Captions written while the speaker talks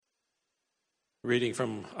Reading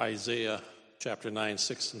from Isaiah chapter 9,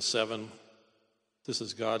 6, and 7. This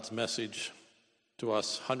is God's message to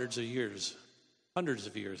us hundreds of years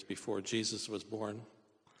before Jesus was born.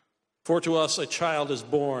 For to us a child is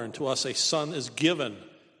born, to us a son is given,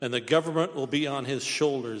 and the government will be on his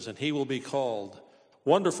shoulders, and he will be called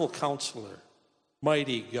Wonderful Counselor,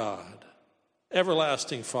 Mighty God,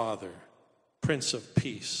 Everlasting Father, Prince of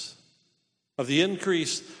Peace. Of the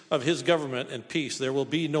increase of his government and peace there will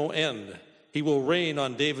be no end. He will reign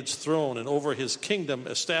on David's throne and over his kingdom,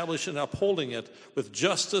 establishing and upholding it with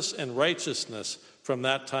justice and righteousness from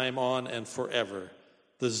that time on and forever.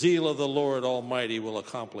 The zeal of the Lord Almighty will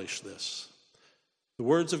accomplish this. The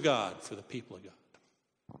words of God for the people of God.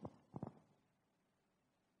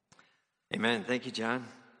 Amen. Thank you, John.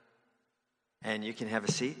 And you can have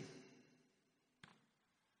a seat.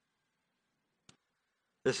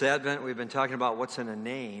 This Advent, we've been talking about what's in a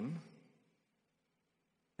name.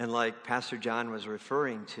 And like Pastor John was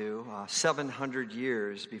referring to, 700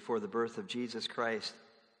 years before the birth of Jesus Christ,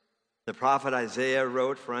 the prophet Isaiah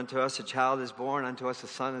wrote, "For unto us a child is born, unto us a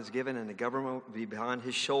son is given, and the government will be upon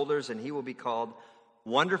his shoulders, and he will be called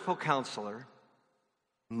Wonderful Counselor,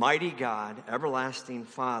 Mighty God, Everlasting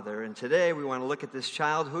Father." And today we want to look at this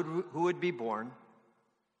child who would be born,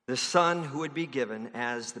 the son who would be given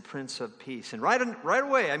as the Prince of Peace. And right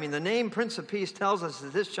away, the name Prince of Peace tells us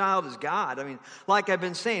that this child is God. Like I've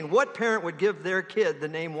been saying, what parent would give their kid the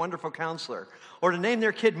name Wonderful Counselor? Or to name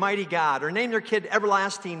their kid Mighty God? Or name their kid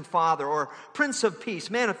Everlasting Father? Or Prince of Peace?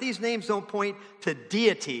 Man, if these names don't point to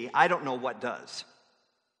deity, I don't know what does.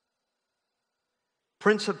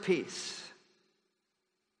 Prince of Peace.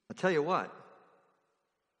 I'll tell you what.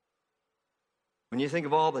 When you think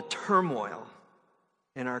of all the turmoil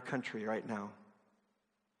in our country right now,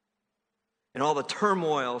 and all the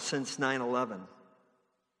turmoil since 9/11,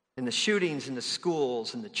 and the shootings in the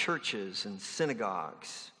schools and the churches and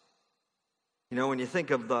synagogues, when you think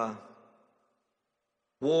of the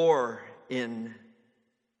war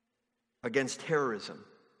against terrorism,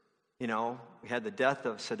 we had the death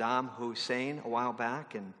of Saddam Hussein a while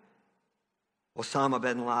back, and Osama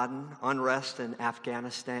bin Laden, unrest in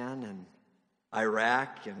Afghanistan and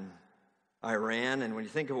Iraq and Iran. And when you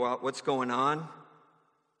think about what's going on,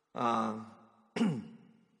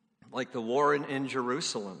 like the war in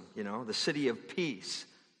Jerusalem, the city of peace.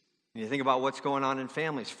 And you think about what's going on in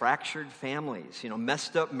families, fractured families,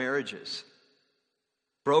 messed up marriages,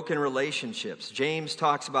 broken relationships. James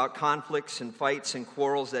talks about conflicts and fights and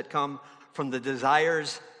quarrels that come from the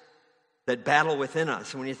desires that battle within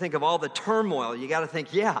us. And when you think of all the turmoil, you got to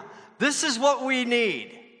think, yeah, this is what we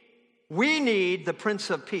need. We need the Prince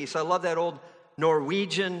of Peace. I love that old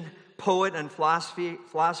Norwegian poet and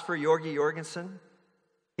philosopher Jorgi Jorgensen.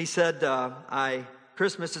 He said,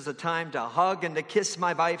 Christmas is a time to hug and to kiss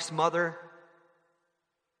my wife's mother.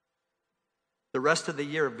 The rest of the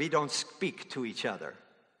year, we don't speak to each other.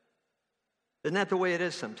 Isn't that the way it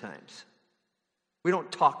is sometimes? We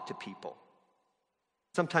don't talk to people.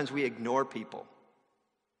 Sometimes we ignore people.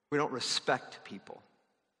 We don't respect people.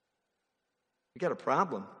 We got a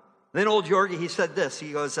problem. Then old Jorgi, he said this.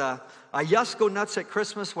 He goes, I just go nuts at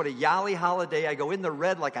Christmas. What a jolly holiday. I go in the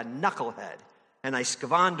red like a knucklehead, and I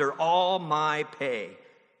squander all my pay.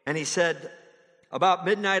 And he said, about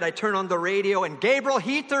midnight, I turn on the radio, and Gabriel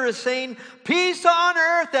Heather is saying, "Peace on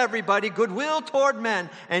earth, everybody, goodwill toward men."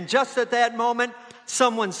 And just at that moment,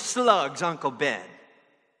 someone slugs Uncle Ben.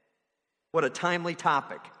 What a timely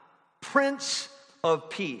topic. Prince of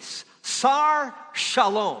Peace. Sar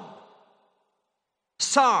Shalom.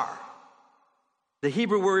 Sar, the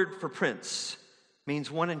Hebrew word for prince, means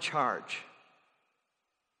one in charge,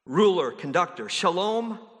 ruler, conductor.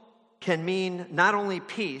 Shalom can mean not only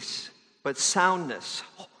peace, but soundness,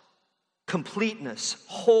 completeness,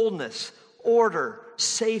 wholeness, order,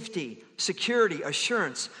 safety, security,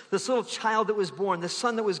 assurance. This little child that was born, this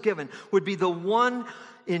son that was given, would be the one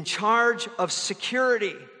in charge of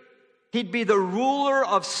security. He'd be the ruler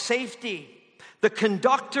of safety, the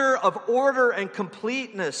conductor of order and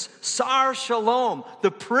completeness. Sar Shalom, the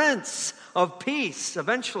Prince of Peace.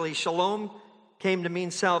 Eventually, Shalom came to mean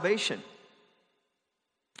salvation,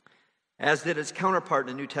 as did its counterpart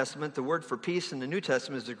in the New Testament. The word for peace in the New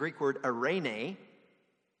Testament is the Greek word eirene.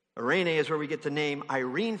 Eirene is where we get the name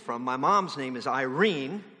Irene from. My mom's name is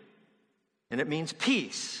Irene, and it means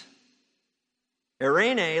peace.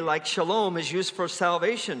 Eirene, like Shalom, is used for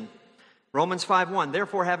salvation. Romans 5:1,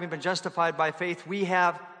 therefore, having been justified by faith, we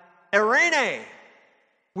have eirene.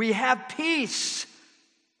 We have peace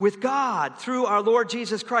with God through our Lord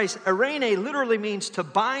Jesus Christ. Eirene literally means to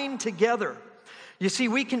bind together. You see,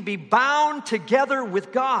 we can be bound together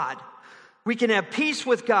with God. We can have peace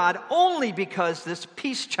with God only because this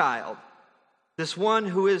peace child, this one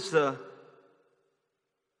who is the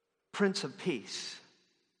Prince of Peace,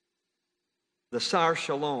 the Sar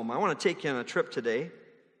Shalom. I want to take you on a trip today,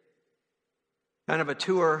 kind of a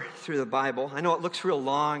tour through the Bible. I know it looks real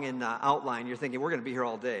long in the outline. You're thinking, we're going to be here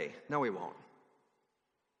all day. No, we won't.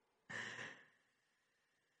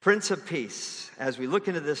 Prince of Peace, as we look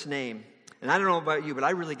into this name, and I don't know about you, but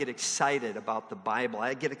I really get excited about the Bible.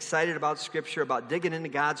 I get excited about Scripture, about digging into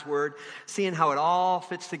God's Word, seeing how it all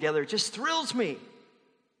fits together. It just thrills me.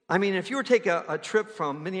 I mean, if you were to take a trip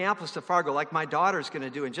from Minneapolis to Fargo, like my daughter's going to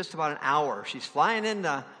do in just about an hour, she's flying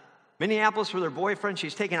into Minneapolis with her boyfriend.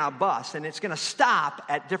 She's taking a bus, and it's going to stop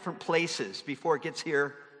at different places before it gets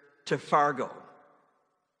here to Fargo.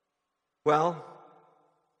 Well,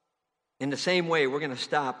 in the same way, we're going to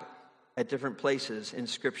stop at different places in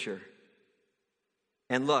Scripture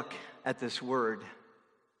and look at this word,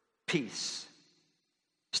 peace.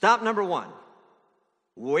 Stop number 1,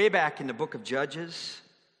 way back in the book of Judges,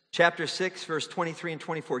 chapter 6, verse 23 and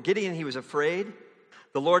 24. Gideon, he was afraid.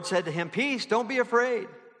 The Lord said to him, peace, don't be afraid.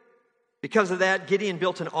 Because of that, Gideon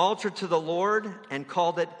built an altar to the Lord and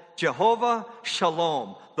called it Jehovah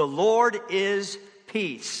Shalom. The Lord is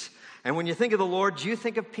peace. And when you think of the Lord, do you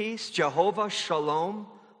think of peace? Jehovah Shalom.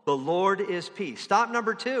 The Lord is peace. Stop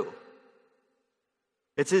number 2.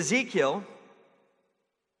 It's Ezekiel.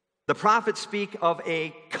 The prophets speak of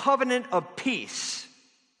a covenant of peace,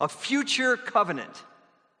 a future covenant.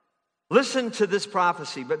 Listen to this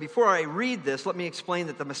prophecy, but before I read this, let me explain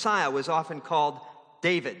that the Messiah was often called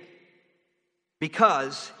David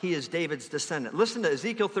because he is David's descendant. Listen to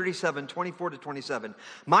Ezekiel 37, 24 to 27.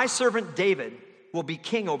 My servant David will be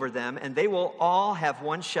king over them, and they will all have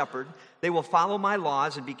one shepherd. They will follow my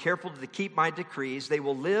laws and be careful to keep my decrees. They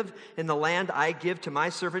will live in the land I give to my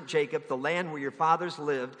servant Jacob, the land where your fathers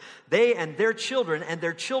lived. They and their children and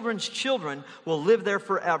their children's children will live there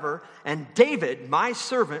forever. And David, my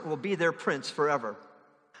servant, will be their prince forever.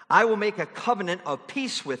 I will make a covenant of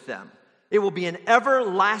peace with them. It will be an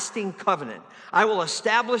everlasting covenant. I will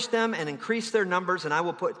establish them and increase their numbers, and I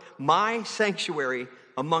will put my sanctuary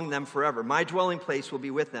among them forever. My dwelling place will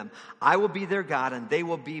be with them. I will be their God, and they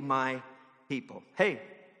will be my people. Hey,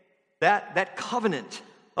 that covenant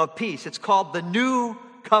of peace, it's called the new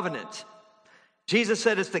covenant. Jesus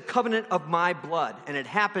said it's the covenant of my blood, and it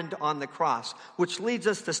happened on the cross, which leads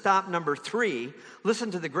us to stop number 3.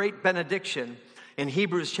 Listen to the great benediction in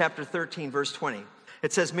Hebrews chapter 13, verse 20.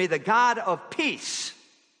 It says, may the God of peace,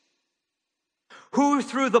 who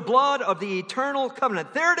through the blood of the eternal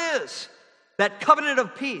covenant, there it is, that covenant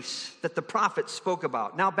of peace that the prophets spoke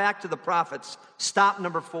about. Now back to the prophets. Stop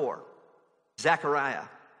number 4. Zechariah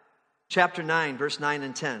chapter 9, verse 9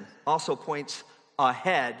 and 10 also points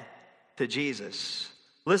ahead to Jesus.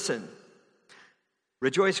 Listen.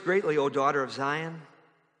 Rejoice greatly, O daughter of Zion.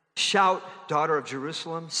 Shout, daughter of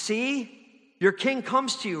Jerusalem. See, your king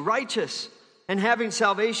comes to you, righteous and having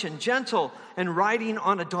salvation, gentle and riding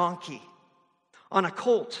on a donkey, on a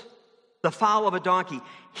colt, the foal of a donkey.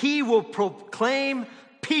 He will proclaim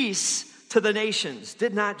peace to the nations.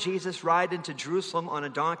 Did not Jesus ride into Jerusalem on a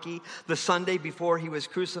donkey the Sunday before he was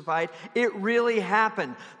crucified? It really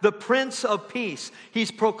happened. The Prince of Peace.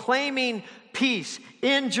 He's proclaiming peace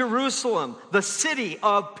in Jerusalem, the city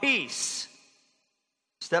of peace.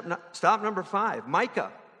 Stop number 5.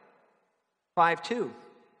 Micah 5:2.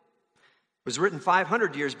 It was written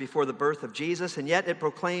 500 years before the birth of Jesus, and yet it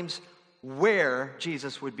proclaims where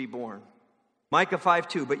Jesus would be born. Micah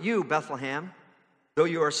 5:2, but you, Bethlehem, though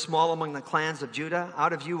you are small among the clans of Judah,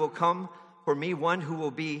 out of you will come for me one who will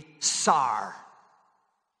be Sar,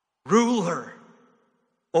 ruler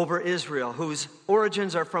over Israel, whose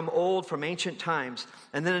origins are from old, from ancient times.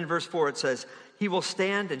 And then in verse 4 it says, he will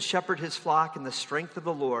stand and shepherd his flock in the strength of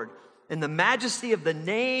the Lord, in the majesty of the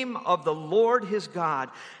name of the Lord his God,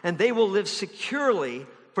 and they will live securely,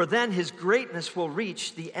 for then his greatness will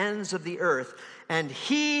reach the ends of the earth, and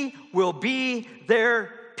he will be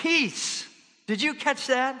their peace. Did you catch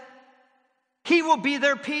that? He will be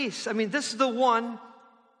their peace. I mean, this is the one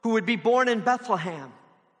who would be born in Bethlehem.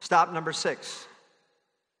 Stop number 6.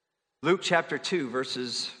 Luke chapter 2,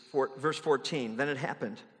 verse 14. Then it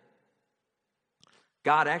happened.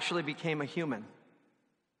 God actually became a human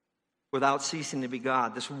without ceasing to be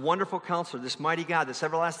God. This wonderful counselor, this mighty God, this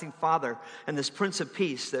everlasting Father, and this Prince of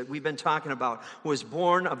Peace that we've been talking about was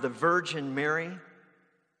born of the Virgin Mary.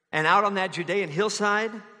 And out on that Judean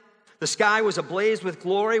hillside, the sky was ablaze with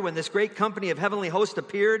glory when this great company of heavenly hosts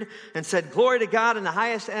appeared and said, glory to God in the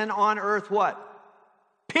highest, and on earth what?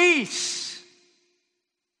 Peace.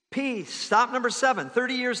 Peace. Stop number 7.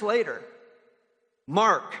 30 years later,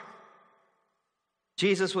 Mark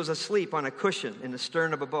Jesus was asleep on a cushion in the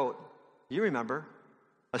stern of a boat. You remember.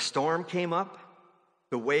 A storm came up.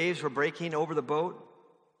 The waves were breaking over the boat.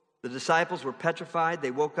 The disciples were petrified. They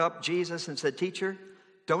woke up Jesus and said, "Teacher,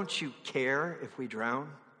 don't you care if we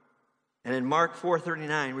drown?" And in Mark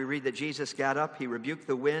 4:39, we read that Jesus got up, he rebuked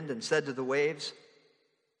the wind and said to the waves,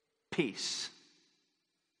 "Peace,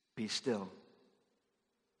 be still."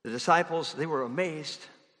 The disciples, they were amazed.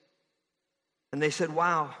 And they said,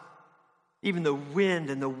 "Wow, even the wind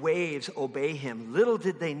and the waves obey him." Little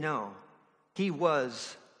did they know, he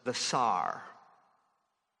was the Tsar,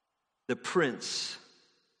 the prince,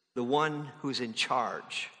 the one who's in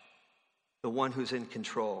charge, the one who's in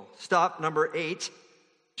control. Stop number 8,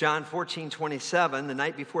 John 14:27, the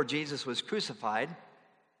night before Jesus was crucified.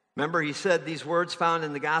 Remember, he said these words found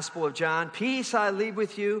in the Gospel of John, "Peace I leave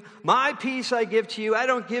with you, my peace I give to you. I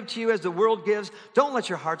don't give to you as the world gives. Don't let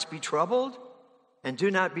your hearts be troubled, and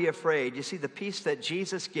do not be afraid." You see, the peace that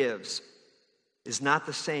Jesus gives is not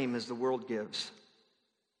the same as the world gives.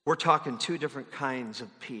 We're talking two different kinds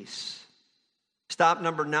of peace. Stop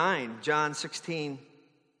number 9, John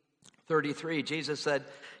 16:33. Jesus said,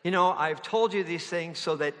 "I've told you these things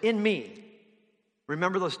so that in me,"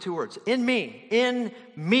 remember those two words, in me,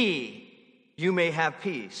 you may have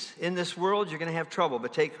peace. In this world, you're going to have trouble,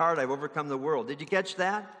 but take heart, I've overcome the world. Did you catch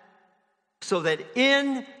that? So that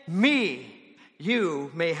in me, you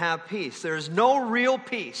may have peace. There is no real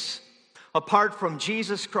peace apart from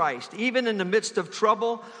Jesus Christ. Even in the midst of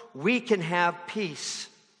trouble, we can have peace.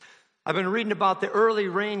 I've been reading about the early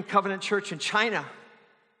rain covenant church in China.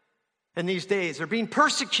 And these days, they're being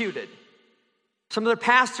persecuted. Some of their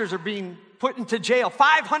pastors are being put into jail.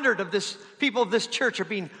 500 of people of this church are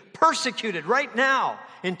being persecuted right now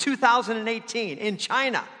in 2018 in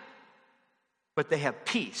China. But they have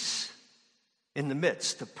peace in the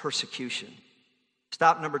midst of persecution.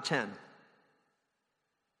 Stop number 10.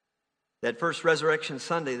 That first Resurrection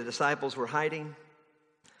Sunday, the disciples were hiding.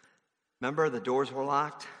 Remember, the doors were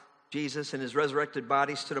locked. Jesus and his resurrected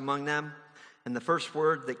body stood among them. And the first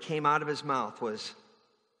word that came out of his mouth was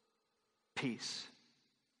peace.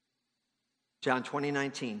 John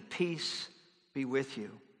 20:19, peace be with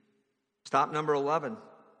you. Stop number 11.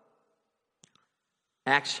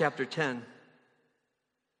 Acts chapter 10.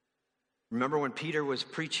 Remember when Peter was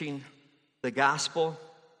preaching the gospel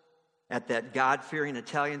at that God-fearing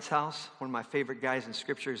Italian's house? One of my favorite guys in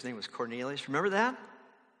Scripture, his name was Cornelius. Remember that?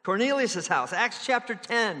 Cornelius' house, Acts chapter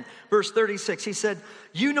 10, verse 36. He said,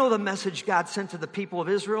 "You know the message God sent to the people of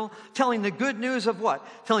Israel, telling the good news of what?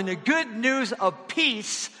 Telling the good news of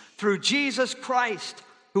peace through Jesus Christ,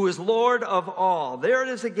 who is Lord of all." There it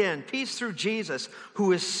is again, peace through Jesus,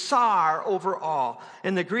 who is Tsar over all.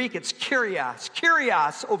 In the Greek, it's Kyrios,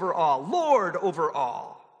 Kyrios over all, Lord over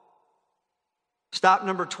all. Stop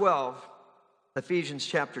number 12, Ephesians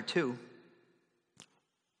chapter 2.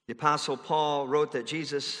 The Apostle Paul wrote that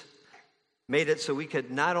Jesus made it so we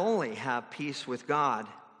could not only have peace with God,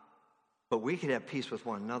 but we could have peace with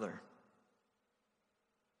one another.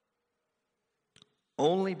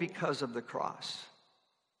 Only because of the cross.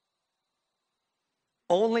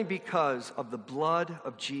 Only because of the blood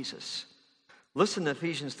of Jesus. Listen to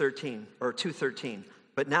Ephesians 2:13.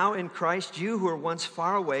 "But now in Christ, you who were once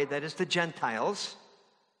far away," that is the Gentiles,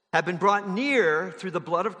 "have been brought near through the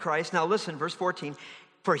blood of Christ." Now listen, verse 14.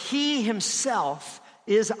 "For he himself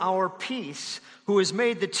is our peace, who has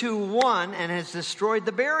made the two one and has destroyed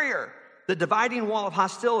the barrier, the dividing wall of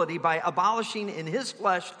hostility, by abolishing in his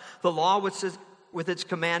flesh the law with its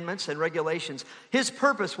commandments and regulations. His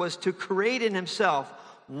purpose was to create in himself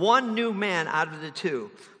one new man out of the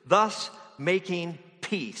two, thus making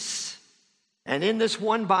peace. And in this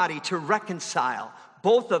one body to reconcile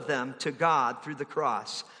both of them to God through the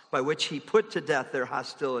cross, by which he put to death their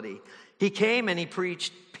hostility. He came and he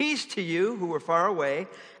preached peace to you who were far away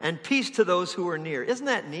and peace to those who were near." Isn't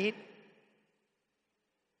that neat?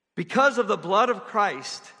 Because of the blood of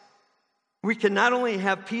Christ, we can not only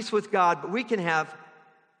have peace with God, but we can have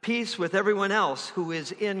peace with everyone else who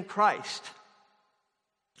is in Christ.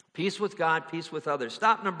 Peace with God, peace with others.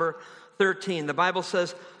 Stop number 13. The Bible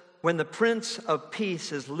says, when the Prince of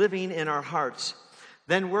Peace is living in our hearts,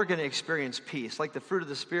 then we're going to experience peace. Like the fruit of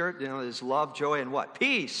the Spirit, is love, joy, and what?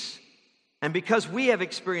 Peace. And because we have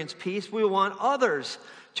experienced peace, we want others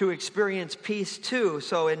to experience peace too.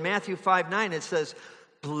 So in Matthew 5:9, it says,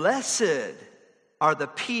 "Blessed are the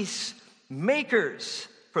peacemakers,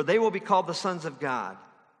 for they will be called the sons of God."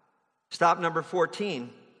 Stop number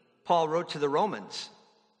 14. Paul wrote to the Romans,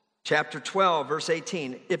 chapter 12, verse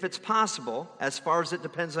 18. "If it's possible, as far as it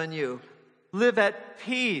depends on you, live at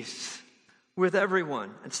peace with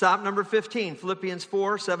everyone." And stop number 15, Philippians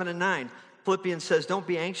 4:7 and 9. Philippians says, don't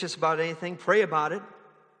be anxious about anything, pray about it.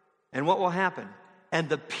 And what will happen? And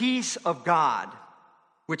the peace of God,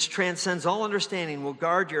 which transcends all understanding, will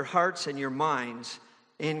guard your hearts and your minds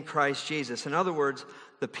in Christ Jesus. In other words,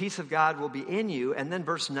 the peace of God will be in you. And then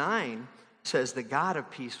verse 9 says, the God of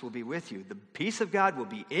peace will be with you. The peace of God will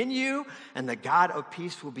be in you, and the God of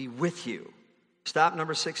peace will be with you. Stop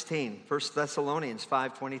number 16, 1 Thessalonians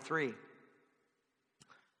 5:23.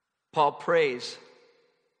 Paul prays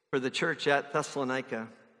for the church at Thessalonica.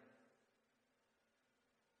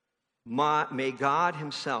 May God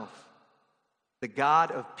himself, the God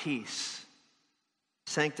of peace,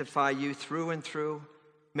 sanctify you through and through.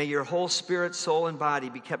 May your whole spirit, soul, and body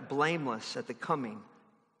be kept blameless at the coming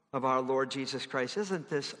of our Lord Jesus Christ. Isn't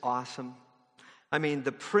this awesome? I mean,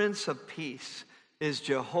 the Prince of Peace is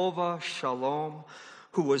Jehovah Shalom,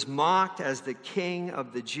 who was mocked as the King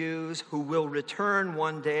of the Jews, who will return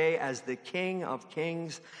one day as the King of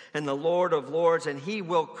Kings and the Lord of Lords, and he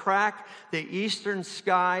will crack the eastern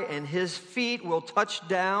sky, and his feet will touch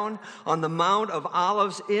down on the Mount of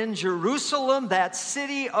Olives in Jerusalem, that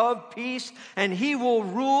city of peace, and he will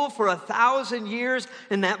rule for 1,000 years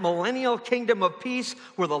in that millennial kingdom of peace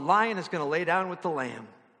where the lion is going to lay down with the lamb.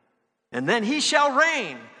 And then he shall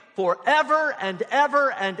reign forever and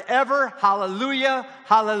ever and ever. Hallelujah,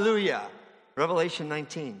 hallelujah. Revelation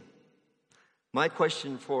 19. My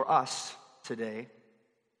question for us today,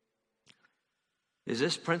 is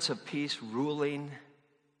this Prince of Peace ruling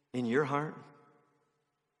in your heart?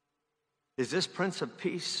 Is this Prince of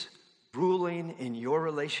Peace ruling in your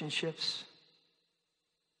relationships?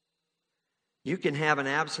 You can have an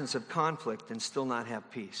absence of conflict and still not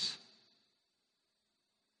have peace.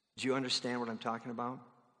 Do you understand what I'm talking about?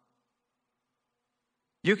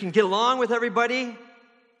 You can get along with everybody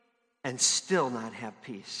and still not have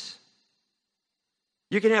peace.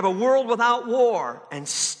 You can have a world without war and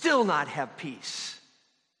still not have peace.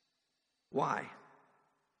 Why?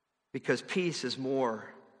 Because peace is more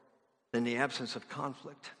than the absence of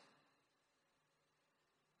conflict.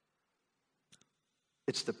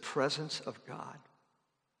 It's the presence of God.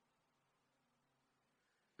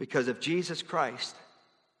 Because if Jesus Christ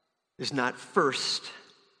is not first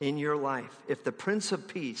in your life, if the Prince of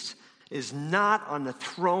Peace is not on the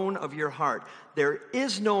throne of your heart, there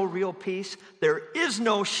is no real peace, there is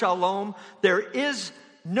no shalom, there is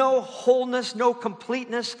no wholeness, no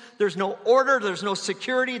completeness, there's no order, there's no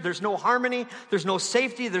security, there's no harmony, there's no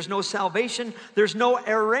safety, there's no salvation, there's no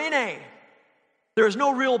eirene. There's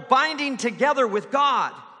no real binding together with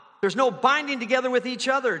God. There's no binding together with each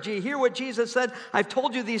other. Do you hear what Jesus said? I've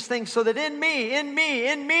told you these things so that in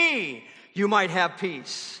me, you might have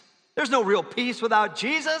peace. There's no real peace without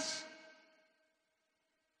Jesus.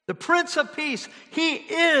 The Prince of Peace, he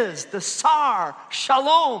is the Sar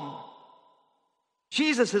Shalom.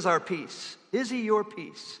 Jesus is our peace. Is he your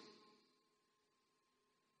peace?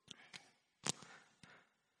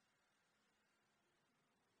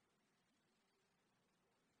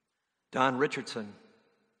 Don Richardson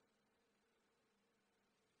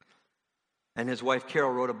and his wife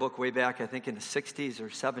Carol wrote a book way back, I think in the 60s or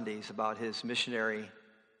 70s, about his missionary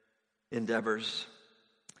endeavors.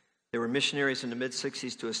 They were missionaries in the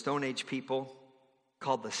mid-60s to a Stone Age people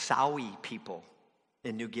called the Sawi people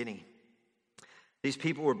in New Guinea. These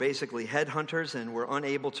people were basically headhunters and were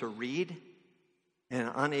unable to read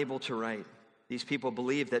and unable to write. These people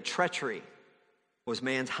believed that treachery was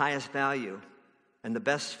man's highest value, and the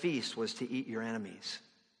best feast was to eat your enemies.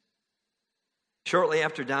 Shortly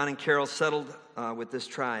after Don and Carol settled with this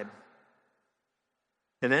tribe,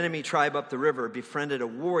 an enemy tribe up the river befriended a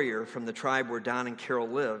warrior from the tribe where Don and Carol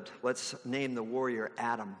lived. Let's name the warrior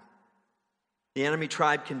Adam. The enemy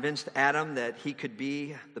tribe convinced Adam that he could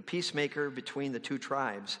be the peacemaker between the two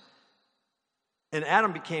tribes. And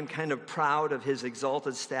Adam became kind of proud of his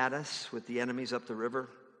exalted status with the enemies up the river.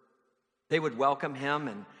 They would welcome him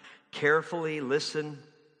and carefully listen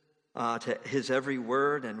to his every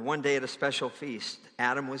word. And one day at a special feast,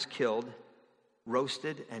 Adam was killed,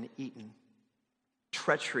 roasted, and eaten.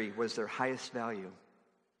 Treachery was their highest value.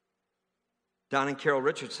 Don and Carol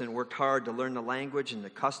Richardson worked hard to learn the language and the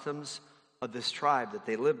customs of this tribe that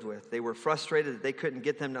they lived with. They were frustrated that they couldn't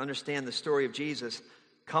get them to understand the story of Jesus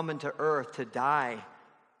coming to earth to die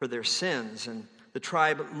for their sins. And the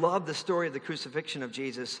tribe loved the story of the crucifixion of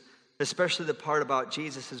Jesus, especially the part about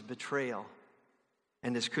Jesus' betrayal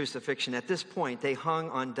and his crucifixion. At this point, they hung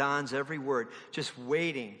on Don's every word, just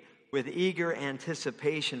waiting with eager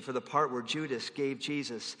anticipation for the part where Judas gave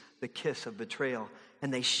Jesus the kiss of betrayal.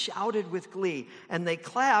 And they shouted with glee, and they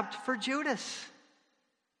clapped for Judas.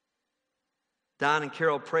 Don and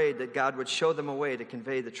Carol prayed that God would show them a way to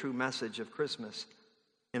convey the true message of Christmas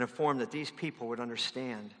in a form that these people would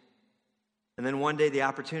understand. And then one day the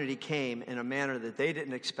opportunity came in a manner that they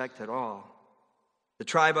didn't expect at all. The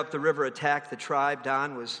tribe up the river attacked the tribe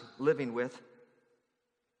Don was living with.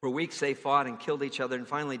 For weeks they fought and killed each other, and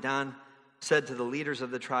finally Don said to the leaders of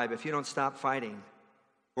the tribe, if you don't stop fighting,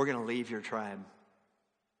 we're going to leave your tribe.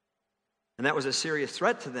 And that was a serious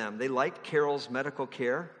threat to them. They liked Carol's medical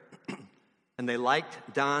care, and they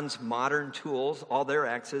liked Don's modern tools. All their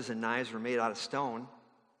axes and knives were made out of stone.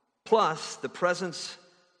 Plus, the presence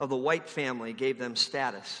of the White family gave them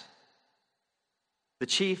status. The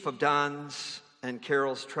chief of Don's and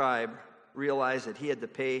Carol's tribe realized that he had to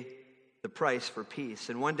pay the price for peace.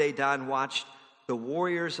 And one day Don watched the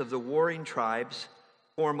warriors of the warring tribes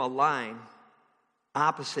form a line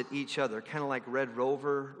opposite each other, kind of like Red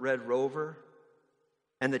Rover.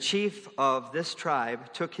 And the chief of this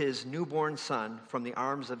tribe took his newborn son from the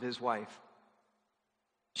arms of his wife.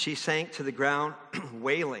 She sank to the ground,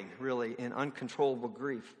 wailing, really, in uncontrollable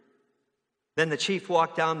grief. Then the chief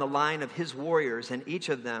walked down the line of his warriors, and each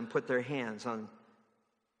of them put their hands on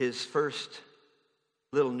his first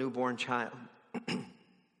little newborn child.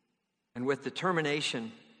 And with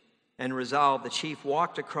determination and resolve, the chief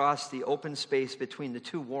walked across the open space between the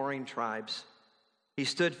two warring tribes. He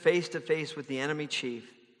stood face to face with the enemy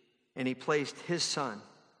chief, and he placed his son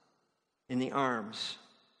in the arms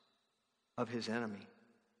of his enemy.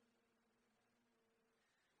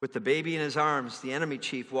 With the baby in his arms, the enemy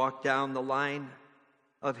chief walked down the line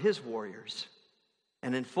of his warriors.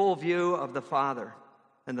 And in full view of the father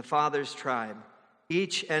and the father's tribe,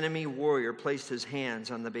 each enemy warrior placed his hands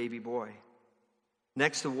on the baby boy.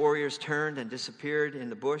 Next, the warriors turned and disappeared in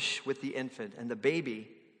the bush with the infant, and the baby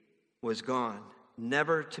was gone,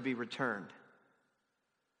 never to be returned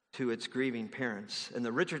to its grieving parents. And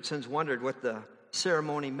the Richardsons wondered what the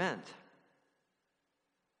ceremony meant.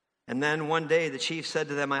 And then one day the chief said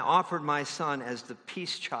to them, I offered my son as the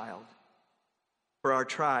peace child for our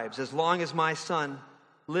tribes. As long as my son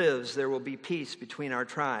lives, there will be peace between our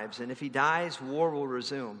tribes. And if he dies, war will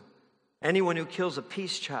resume. Anyone who kills a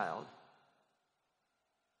peace child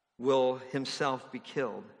will himself be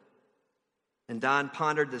killed. And Don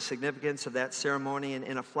pondered the significance of that ceremony, and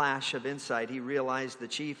in a flash of insight, he realized the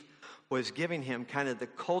chief was giving him kind of the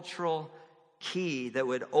cultural key that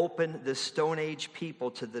would open the Stone Age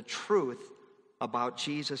people to the truth about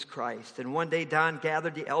Jesus Christ. And one day Don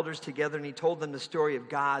gathered the elders together and he told them the story of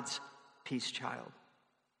God's peace child.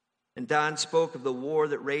 And Don spoke of the war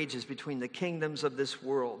that rages between the kingdoms of this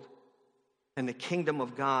world and the kingdom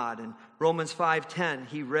of God. And Romans 5:10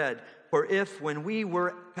 he read, for if when we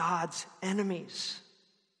were God's enemies,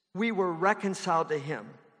 we were reconciled to him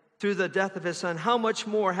through the death of his son, how much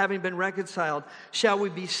more, having been reconciled, shall we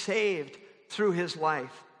be saved through his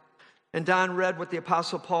life? And Don read what the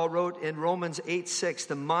Apostle Paul wrote in Romans 8:6.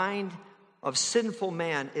 The mind of sinful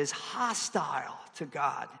man is hostile to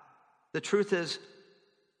God. The truth is,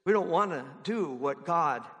 we don't want to do what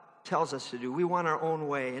God tells us to do. We want our own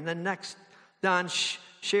way. And then next, Don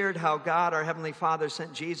shared how God, our Heavenly Father,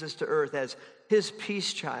 sent Jesus to earth as his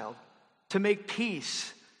peace child to make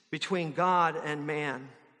peace between God and man.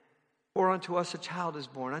 For unto us a child is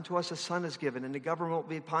born, unto us a son is given, and the government will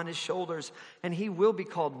be upon his shoulders, and he will be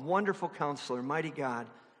called Wonderful Counselor, Mighty God,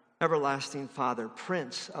 Everlasting Father,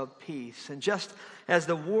 Prince of Peace. And just as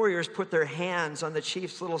the warriors put their hands on the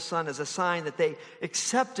chief's little son as a sign that they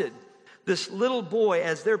accepted this little boy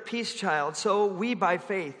as their peace child, so we by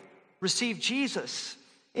faith receive Jesus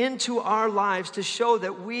into our lives to show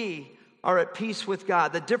that we are at peace with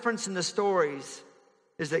God. The difference in the stories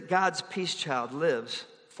is that God's peace child lives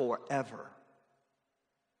forever.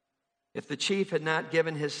 If the chief had not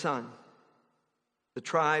given his son, the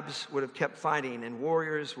tribes would have kept fighting and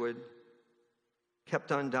warriors would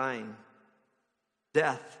kept on dying.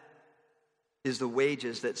 Death is the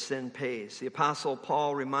wages that sin pays. The Apostle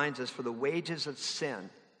Paul reminds us, for the wages of sin,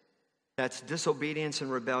 that's disobedience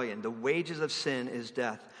and rebellion. The wages of sin is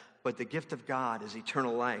death, but the gift of God is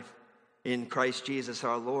eternal life in Christ Jesus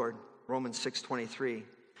our Lord. Romans 6:23.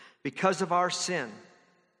 Because of our sin,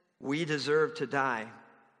 we deserve to die.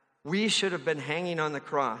 We should have been hanging on the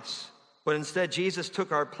cross, but instead Jesus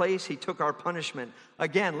took our place. He took our punishment.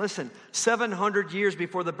 Again, listen, 700 years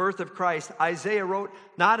before the birth of Christ, Isaiah wrote,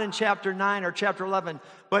 not in chapter 9 or chapter 11,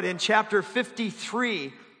 but in chapter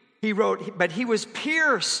 53, he wrote, but he was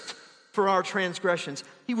pierced for our transgressions.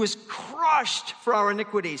 He was crushed for our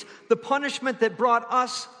iniquities. The punishment that brought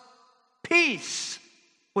us peace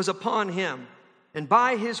was upon him. And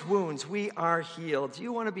by his wounds, we are healed. Do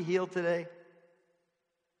you want to be healed today?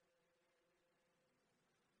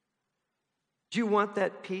 Do you want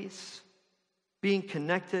that peace? Being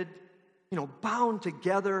connected bound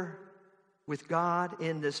together with God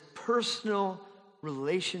in this personal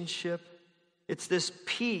relationship. It's this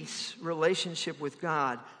peace relationship with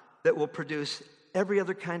God that will produce every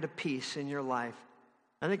other kind of peace in your life.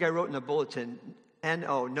 I think I wrote in the bulletin,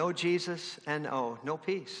 N-O, no Jesus, N-O, no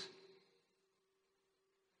peace.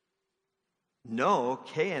 No,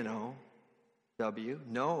 K-N-O-W,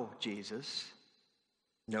 no Jesus,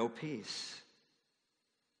 no peace.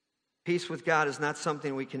 Peace with God is not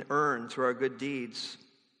something we can earn through our good deeds.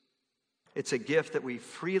 It's a gift that we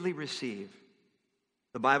freely receive.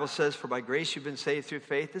 The Bible says, for by grace you've been saved through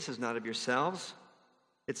faith. This is not of yourselves.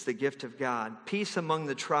 It's the gift of God. Peace among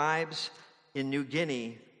the tribes in New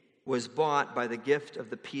Guinea was bought by the gift of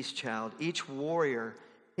the peace child. Each warrior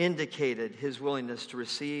indicated his willingness to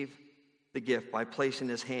receive the gift by placing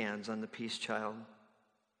his hands on the peace child.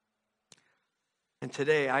 And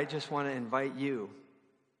today, I just want to invite you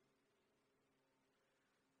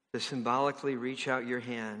to symbolically reach out your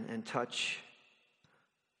hand and touch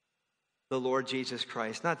the Lord Jesus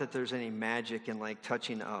Christ. Not that there's any magic in like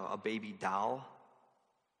touching a baby doll,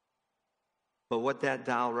 but what that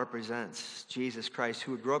doll represents, Jesus Christ,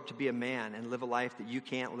 who would grow up to be a man and live a life that you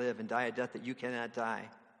can't live and die a death that you cannot die.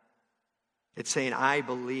 It's saying, I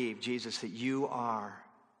believe, Jesus, that you are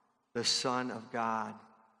the Son of God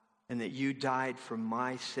and that you died for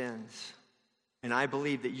my sins. And I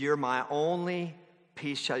believe that you're my only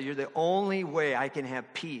peace child. You're the only way I can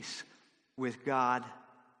have peace with God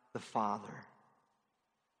the Father.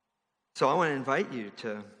 So I want to invite you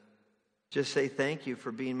to just say thank you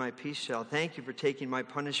for being my peace child. Thank you for taking my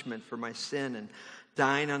punishment for my sin and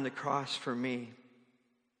dying on the cross for me.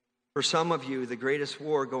 For some of you, the greatest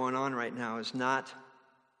war going on right now is not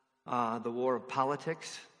the war of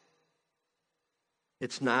politics.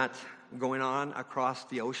 It's not going on across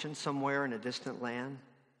the ocean somewhere in a distant land.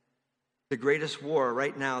 The greatest war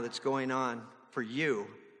right now that's going on for you,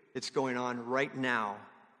 it's going on right now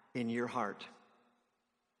in your heart.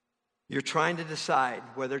 You're trying to decide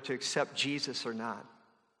whether to accept Jesus or not.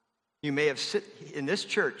 You may have sit in this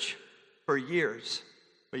church for years,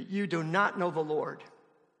 but you do not know the Lord.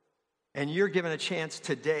 And you're given a chance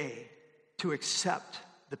today to accept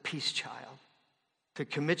the peace child, to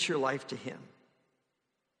commit your life to him.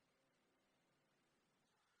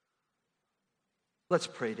 Let's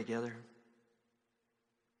pray together.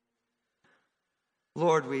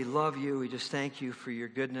 Lord, we love you. We just thank you for your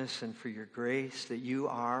goodness and for your grace, that you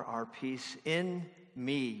are our peace. In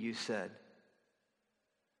me, you said,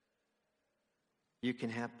 you can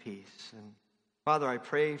have peace. And Father, I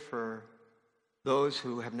pray for those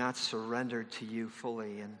who have not surrendered to you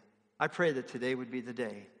fully. And I pray that today would be the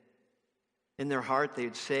day. In their heart, they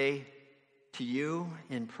would say to you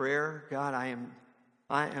in prayer, God, I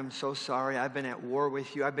am so sorry. I've been at war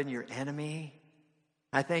with you. I've been your enemy.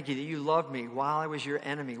 I thank you that you loved me while I was your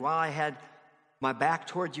enemy. While I had my back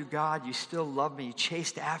toward you, God, you still loved me. You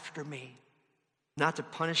chased after me, not to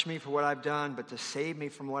punish me for what I've done, but to save me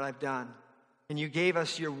from what I've done. And you gave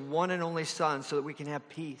us your one and only Son so that we can have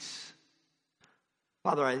peace.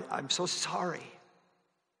 Father, I'm so sorry,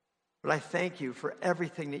 but I thank you for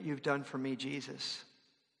everything that you've done for me, Jesus,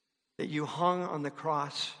 that you hung on the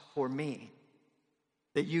cross for me,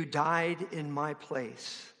 that you died in my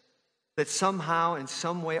place, that somehow, in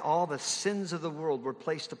some way, all the sins of the world were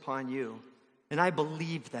placed upon you. And I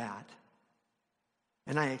believe that,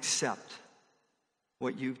 and I accept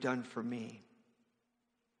what you've done for me.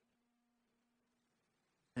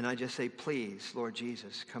 And I just say, please, Lord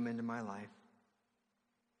Jesus, come into my life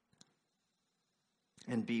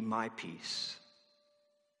and be my peace.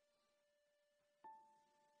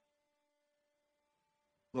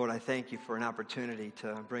 Lord, I thank you for an opportunity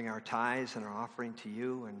to bring our tithes and our offering to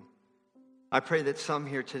you. And I pray that some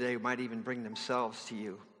here today might even bring themselves to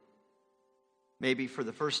you. Maybe for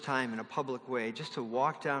the first time in a public way, just to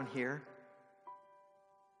walk down here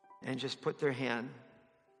and just put their hand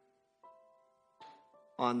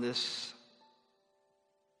on this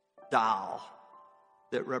doll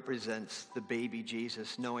that represents the baby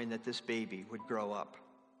Jesus, knowing that this baby would grow up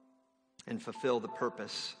and fulfill the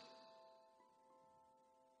purpose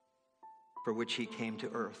for which he came to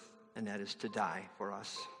earth, and that is to die for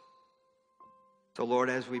us. So, Lord,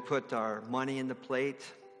 as we put our money in the plate,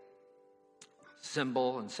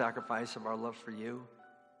 symbol and sacrifice of our love for you,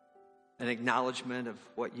 an acknowledgement of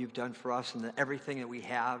what you've done for us, and that everything that we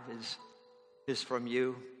have is from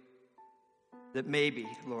you, that maybe,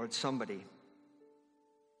 Lord, somebody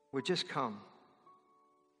would just come.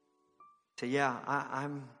 Say, yeah,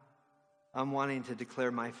 I'm wanting to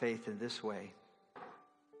declare my faith in this way.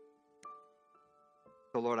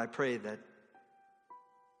 So, Lord, I pray that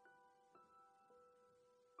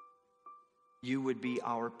you would be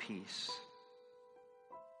our peace.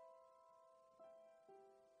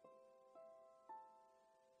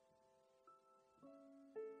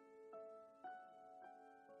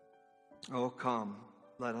 Oh, come,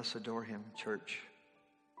 let us adore him, church.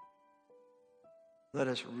 Let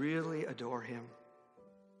us really adore him.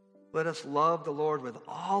 Let us love the Lord with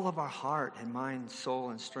all of our heart and mind,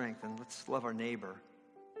 soul, and strength, and let's love our neighbor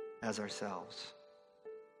as ourselves.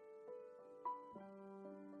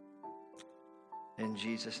 In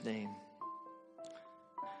Jesus' name.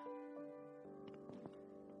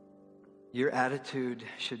 Your attitude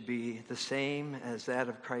should be the same as that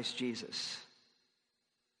of Christ Jesus,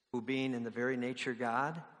 who being in the very nature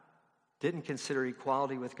God, didn't consider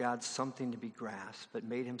equality with God something to be grasped, but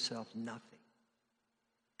made himself nothing.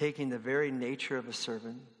 Taking the very nature of a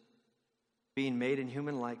servant, being made in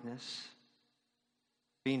human likeness,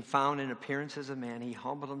 being found in appearance as a man, he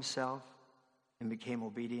humbled himself and became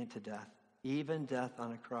obedient to death, even death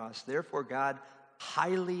on a cross. Therefore, God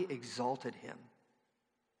highly exalted him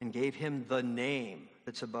and gave him the name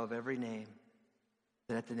that's above every name,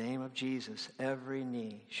 that at the name of Jesus, every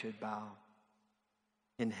knee should bow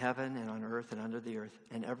in heaven and on earth and under the earth,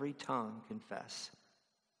 and every tongue confess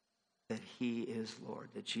that he is Lord,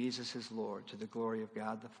 that Jesus is Lord, to the glory of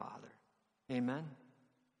God the Father. Amen.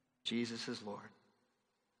 Jesus is Lord.